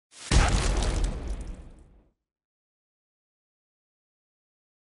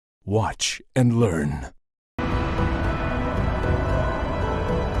Watch and learn.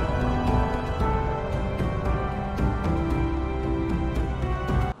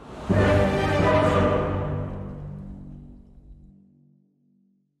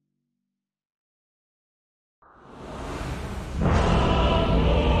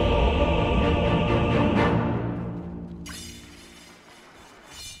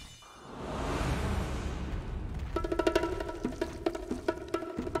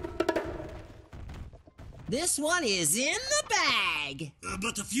 This one is in the bag!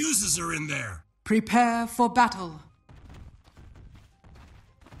 But the fuses are in there! Prepare for battle.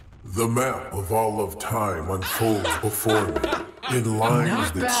 The map of all of time unfolds before me, in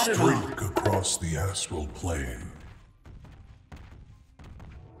lines that streak across the astral plane.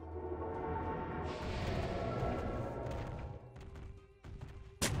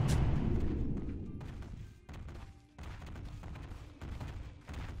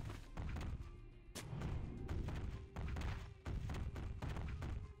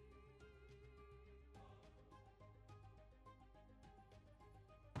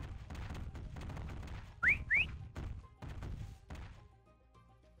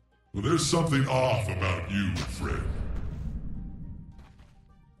 Well, there's something off about you, friend.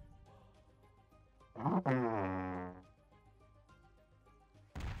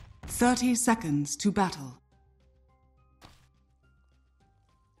 30 seconds to battle.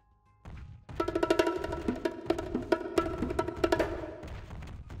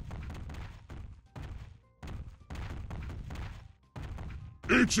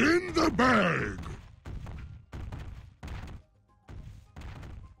 It's in the bag!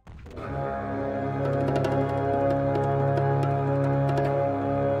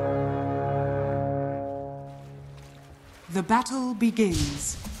 The battle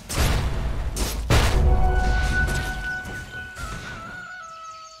begins.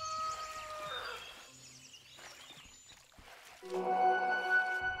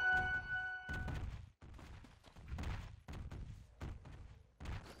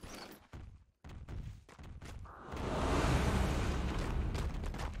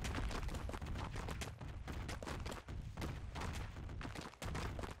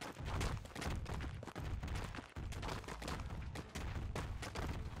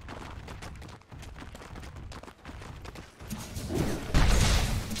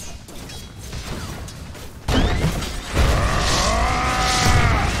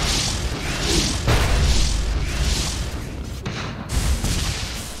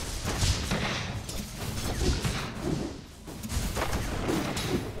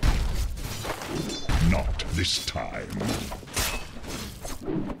 Not this time.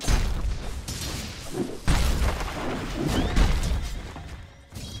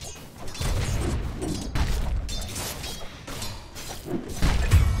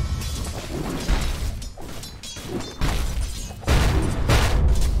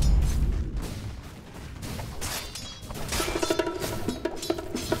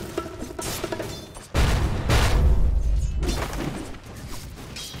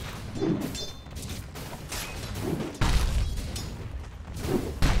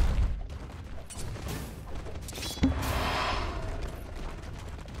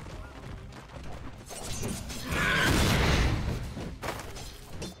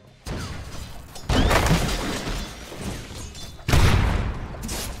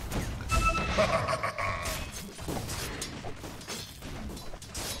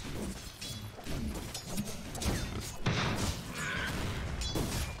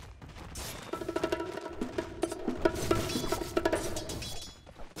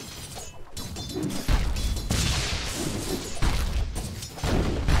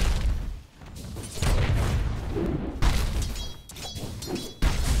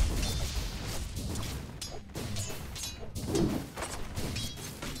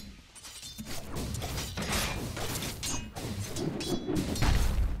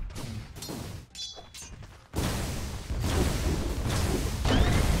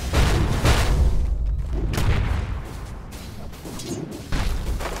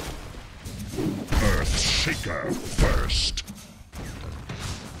 EarthShaker first.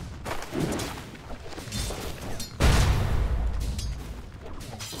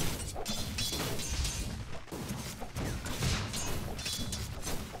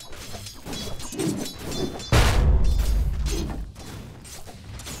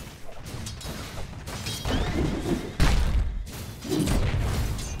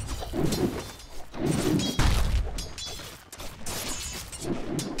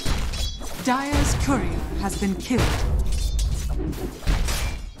 Dire's courier has been killed.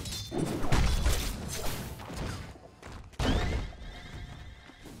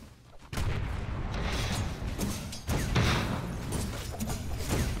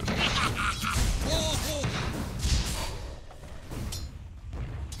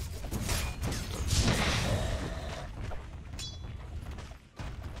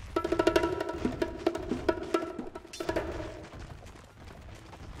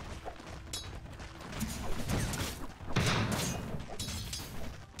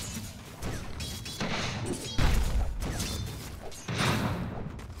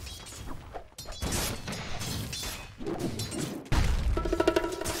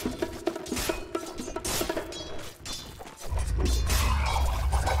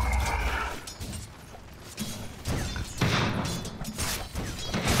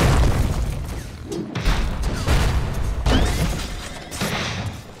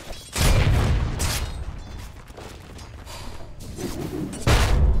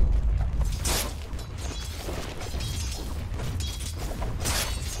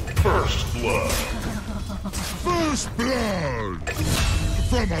 First blood. First blood!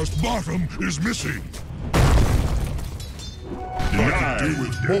 Frommost bottom is missing. I could do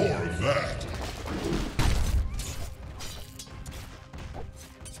with more of that.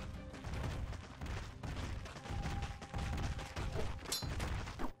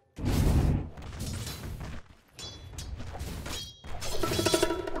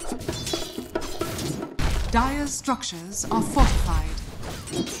 Dire's structures are fortified.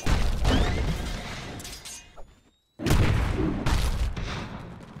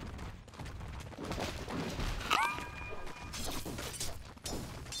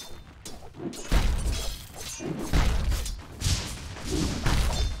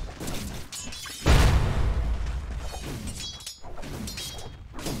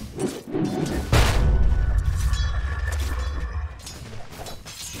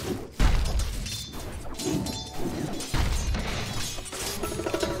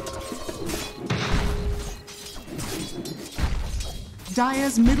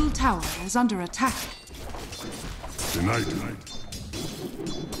 Dire's middle tower is under attack. Tonight.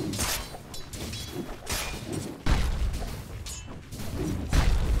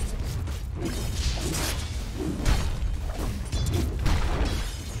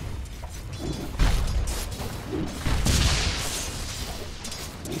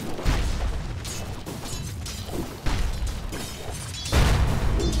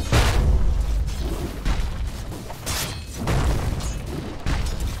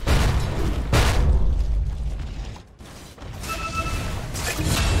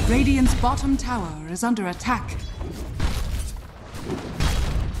 Radiant's bottom tower is under attack.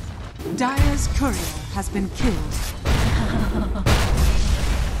 Dire's courier has been killed.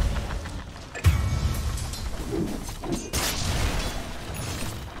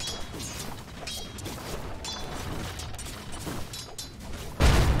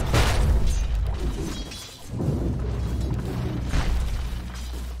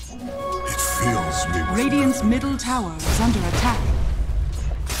 It fills me with Radiant's middle tower is under attack.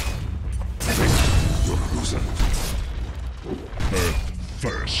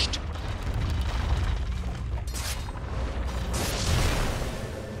 First.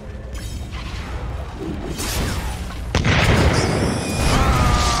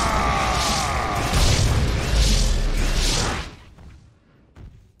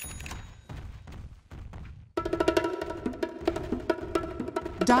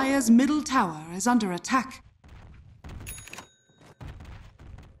 Dire's middle tower is under attack.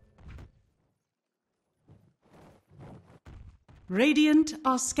 Radiant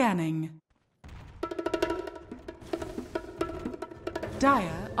are scanning.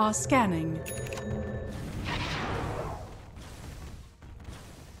 Dire are scanning.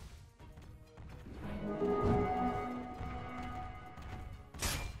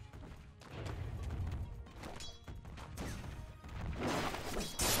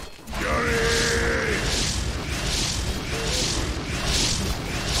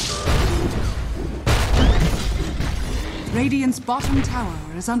 Radiant's bottom tower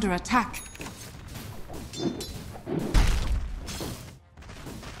is under attack.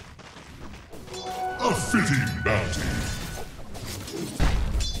 A fitting bounty.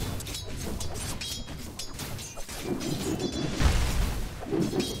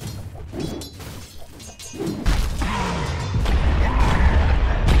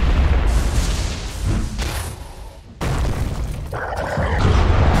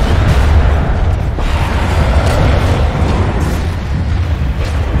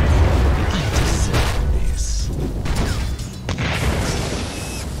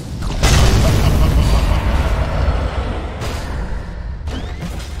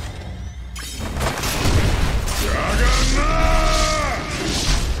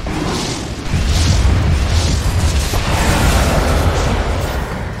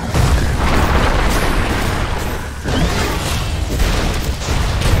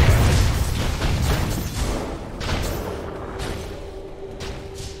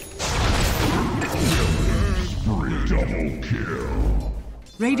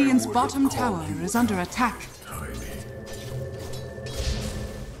 Radiant's bottom tower is under attack.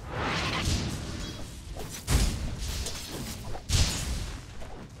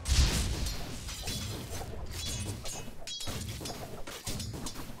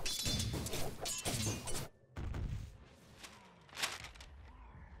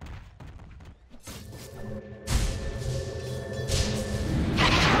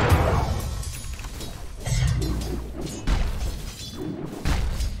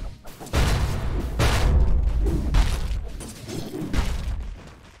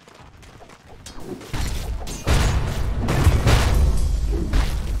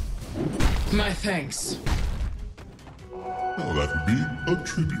 My thanks. Oh, that would be a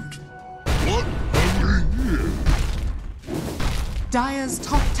tribute. What have we here? Dire's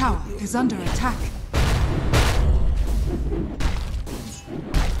top tower is under attack.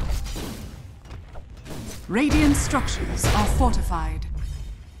 Radiant structures are fortified.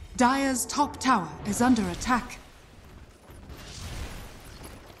 Dire's top tower is under attack.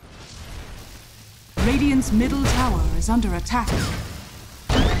 Radiant's middle tower is under attack.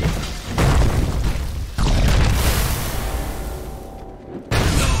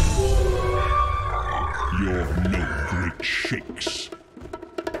 You're no great shakes.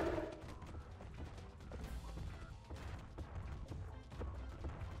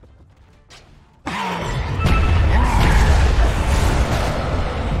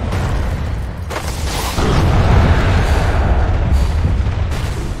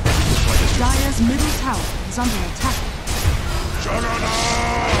 Dire's middle tower is under attack.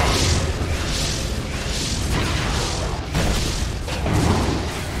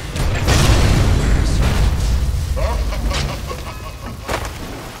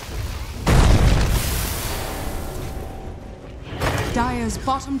 Dire's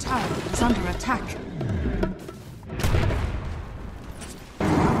bottom tower is under attack.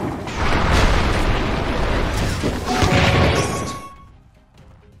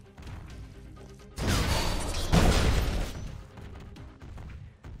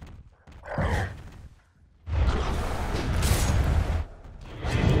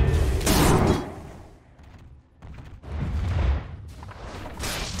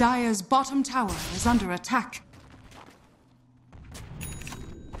 Dire's bottom tower is under attack.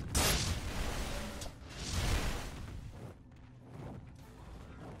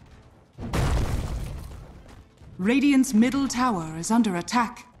 Radiant's middle tower is under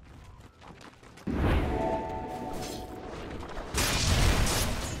attack.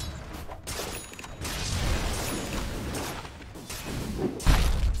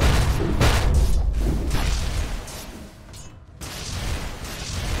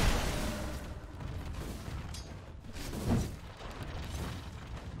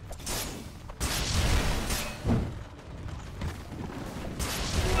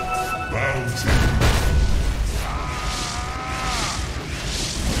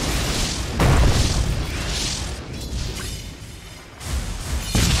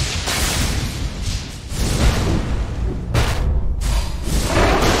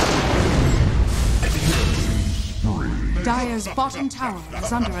 Dire's bottom tower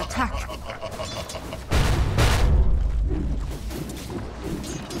is under attack.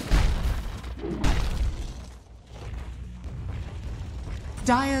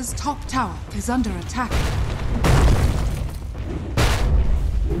 Dire's top tower is under attack.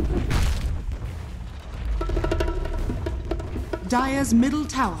 Dire's middle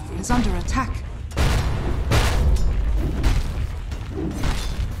tower is under attack.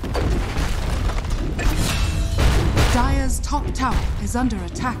 Dire's top tower is under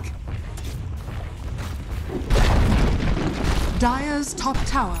attack. Dire's top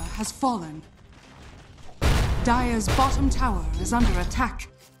tower has fallen. Dire's bottom tower is under attack.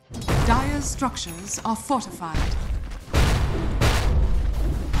 Dire's structures are fortified.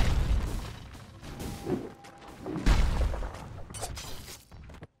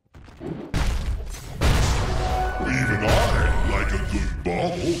 Even I like a good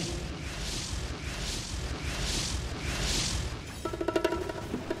bauble.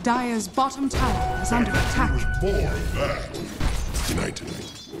 Dire's bottom tower is under attack. More of that. Good night tonight.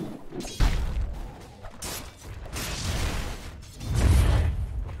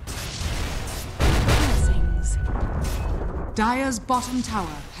 Blessings. Dire's bottom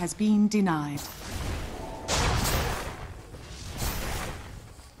tower has been denied.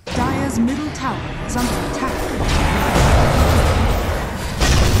 Dire's middle tower is under attack.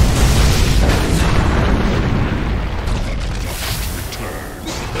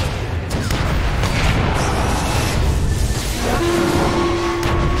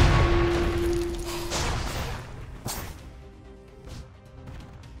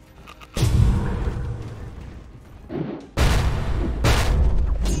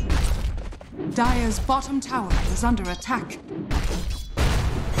 Dire's bottom tower is under attack.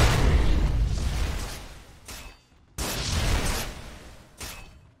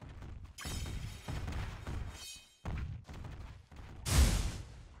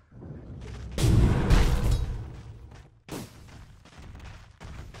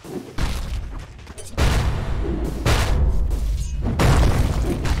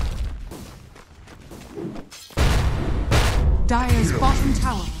 Dire's bottom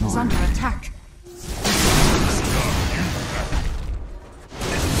tower is under attack.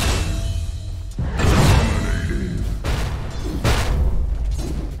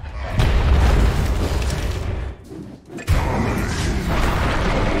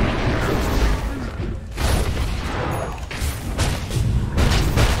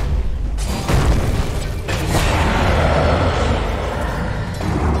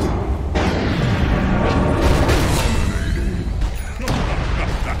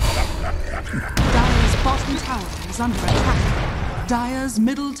 bottom tower is under attack. Dire's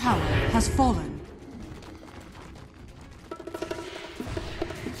middle tower has fallen.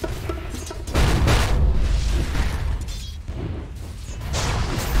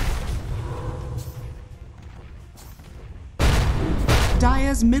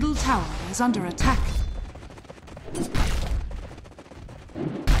 Dire's middle tower is under attack.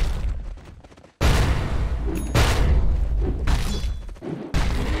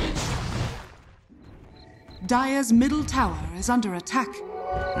 Dire's middle tower is under attack.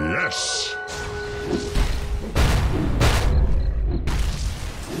 Yes!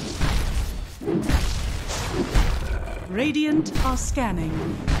 Radiant are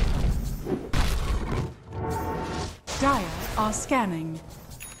scanning. Dire are scanning.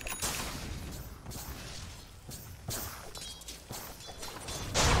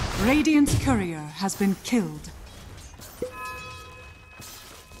 Radiant's courier has been killed.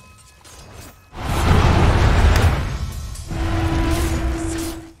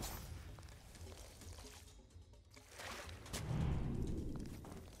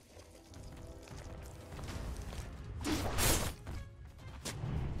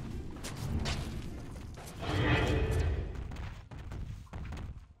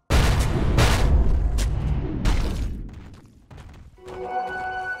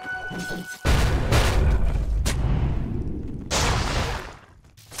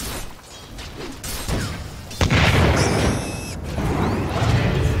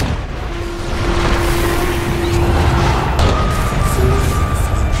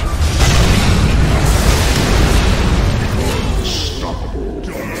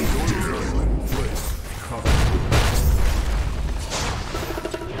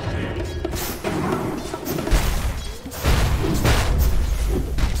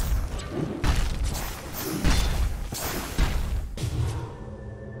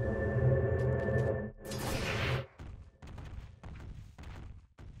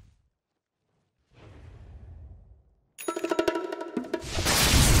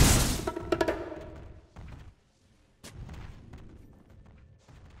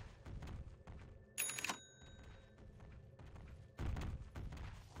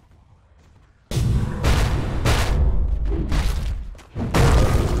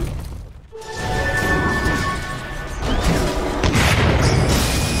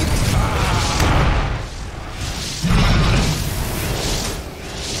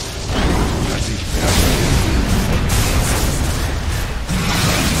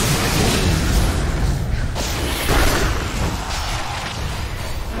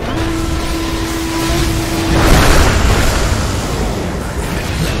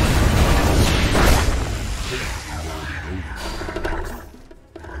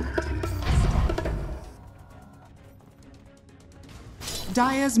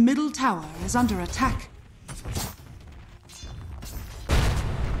 Dire's middle tower is under attack.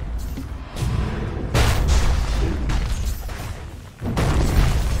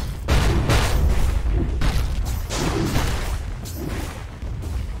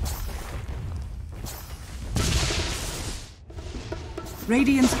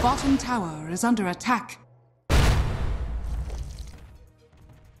 Radiant's bottom tower is under attack.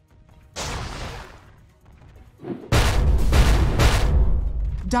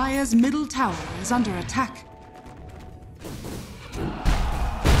 Dire's middle tower is under attack.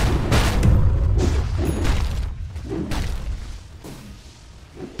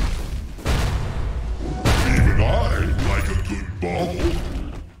 Even I like a good ball.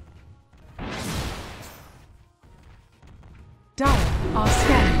 Dire are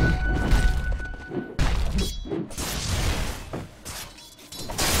scanning.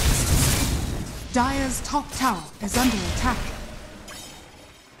 Dire's top tower is under attack.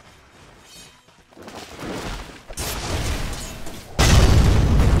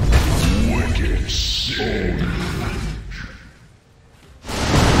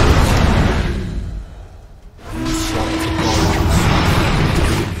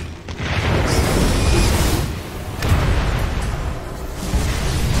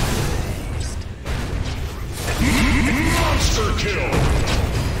 Monster kill!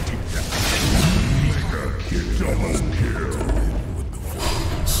 Double kill.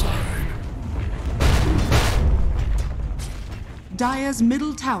 Dire's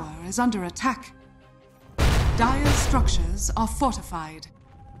middle tower is under attack. Dire's structures are fortified.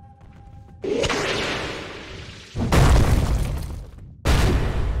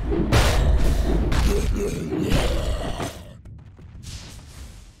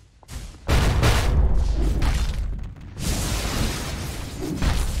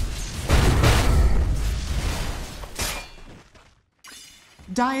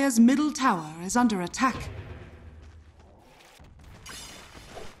 Dire's middle tower is under attack.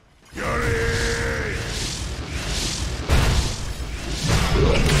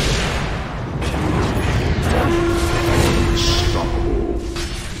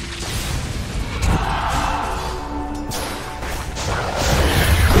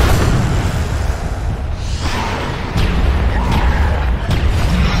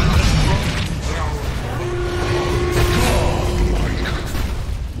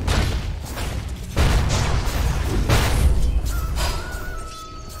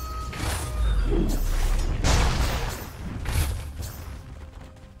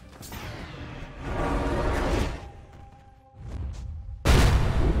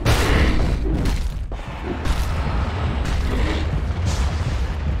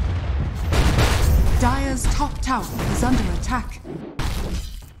 top tower is under attack.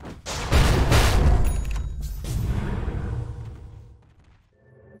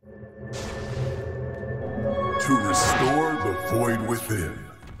 To restore the void within.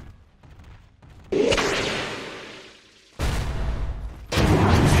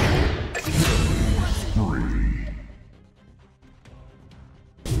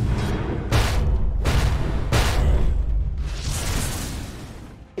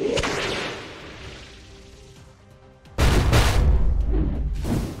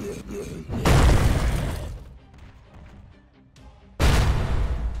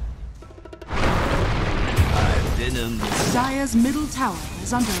 Dire's middle tower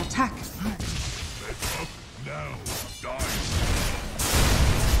is under attack. Now, die.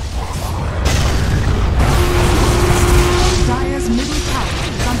 Dire's middle tower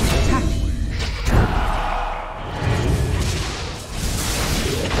is under attack.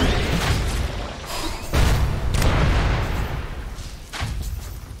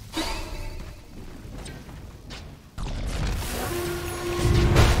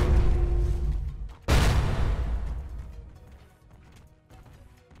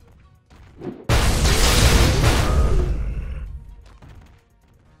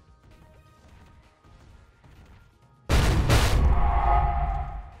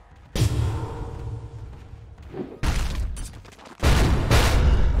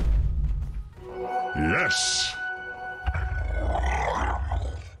 Yes.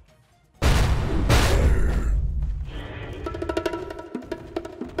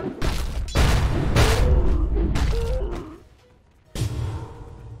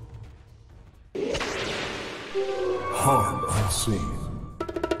 Harm unseen.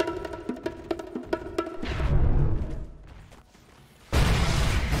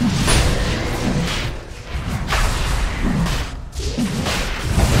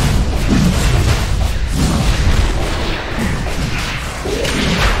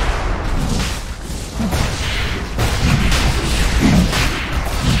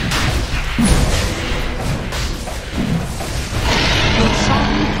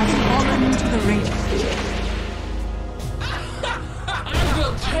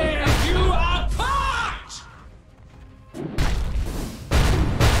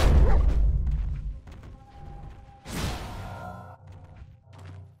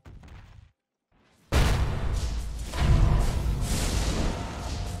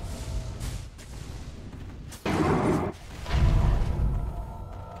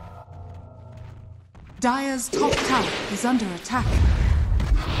 Dire's top tower is under attack.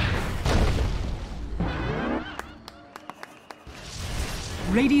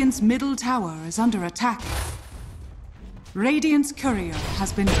 Radiant's middle tower is under attack. Radiant's courier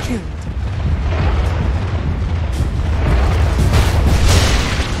has been killed.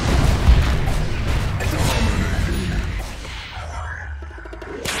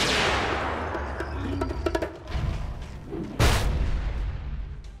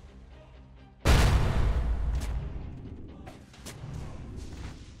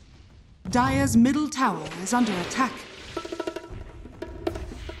 Dire's middle tower is under attack.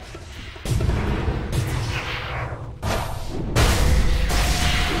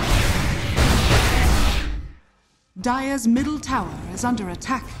 Dire's middle tower is under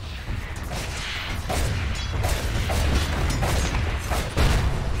attack.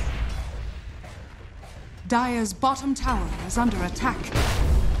 Dire's bottom tower is under attack.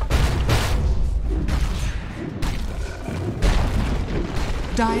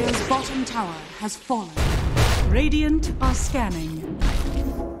 Dire's bottom tower has fallen. Radiant are scanning.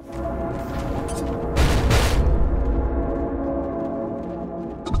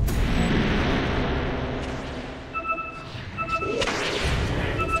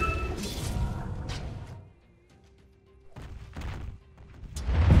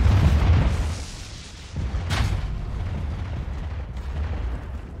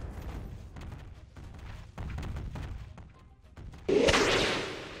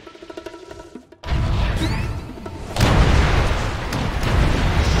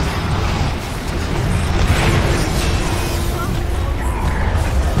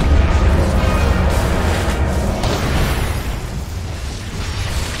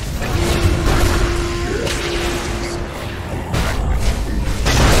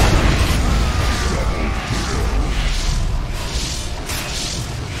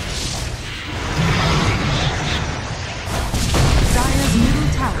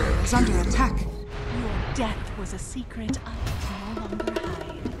 Under attack. Your death was a secret I can no longer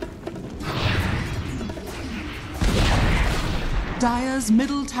hide. Dire's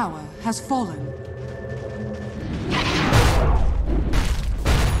middle tower has fallen.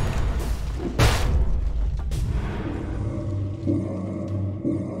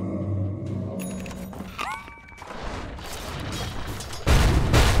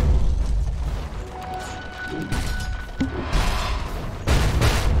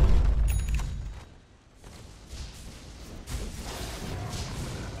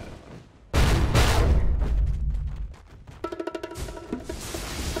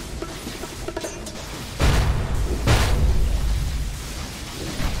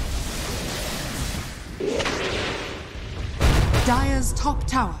 Dire's top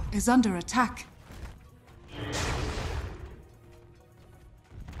tower is under attack.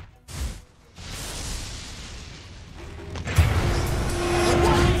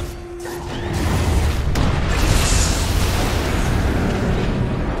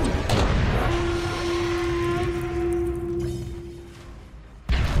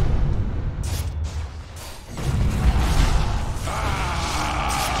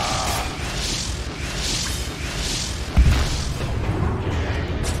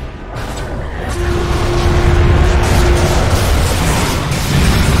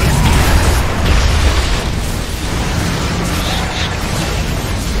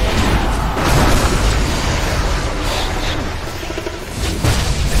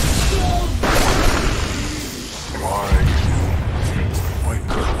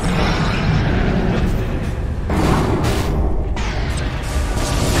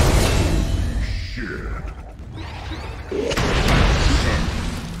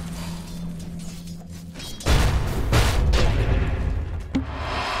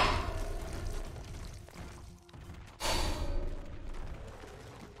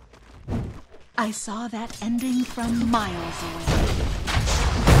 I saw that ending from miles away.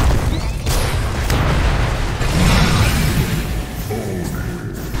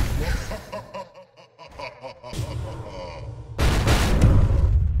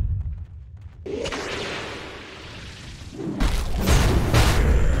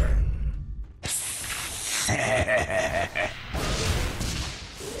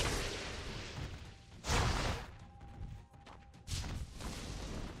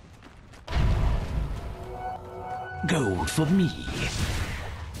 Gold for me.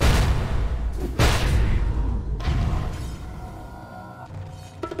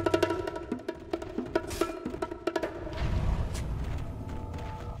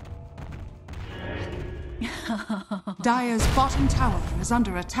 Dire's bottom tower is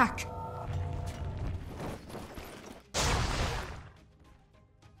under attack.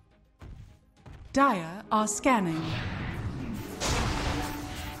 Dire are scanning.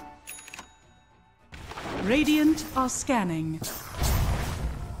 Radiant are scanning.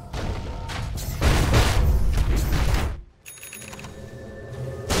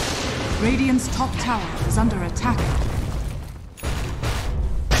 Radiant's top tower is under attack.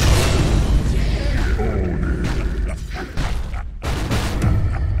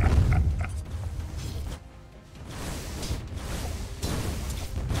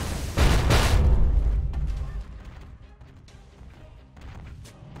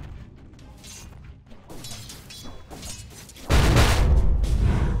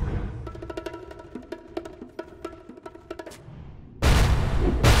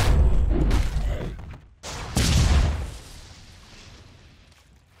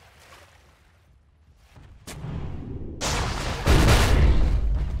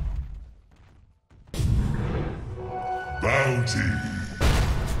 Bounty.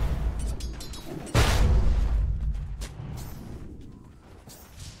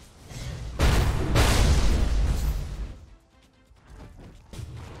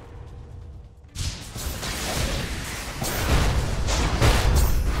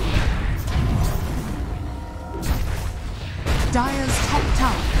 Dire's top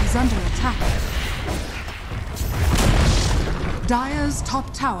tower is under attack. Dire's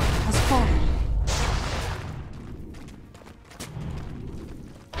top tower has fallen.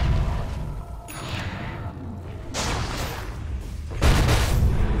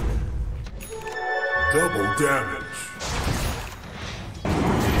 Double damage.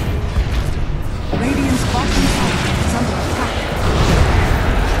 Radiant's bottom tower is under attack.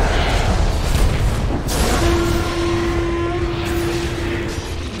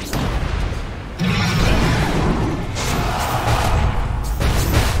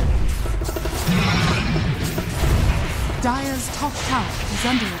 Dire's top tower is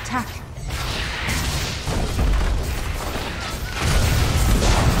under attack.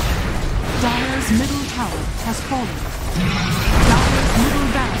 Dire's middle tower has fallen. Dire's middle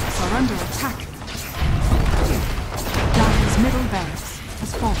barracks are under attack. Dire's middle barracks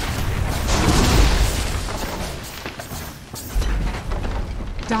has fallen.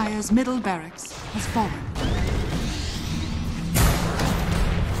 Dire's middle barracks has fallen.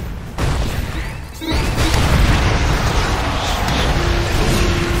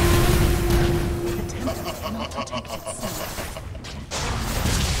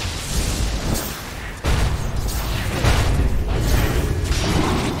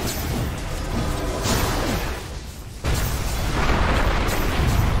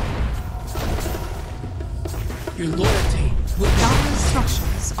 Your loyalty will Dire's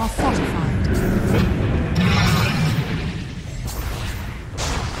structures are fortified.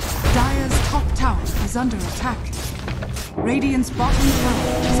 is under attack. Radiant's bottom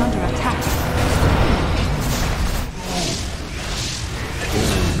tower is under attack.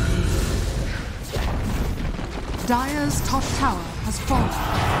 Dire's top tower has fallen.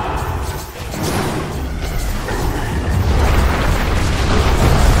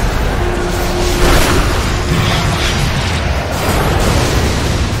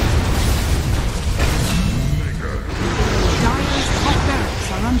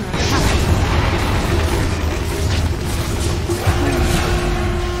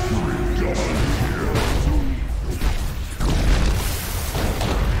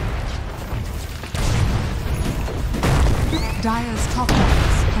 Dire's top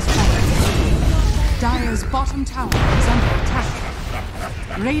barracks has fallen. Dire's bottom tower is under attack.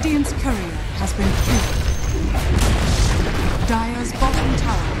 Radiant's courier has been killed. Dire's bottom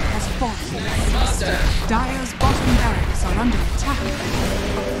tower has fallen. Dire's bottom barracks are under attack.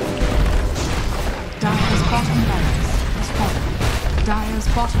 Dire's bottom barracks has fallen. Dire's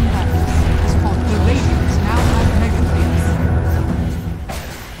bottom barracks has fallen. The Radiant now have mega plates.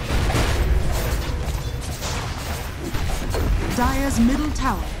 Dire's middle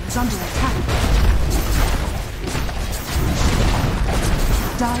tower is under attack.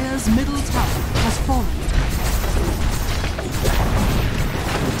 Dire's middle tower has fallen.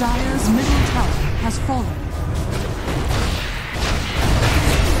 Dire's middle tower has fallen.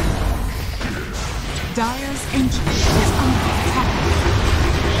 Dire's ancient is under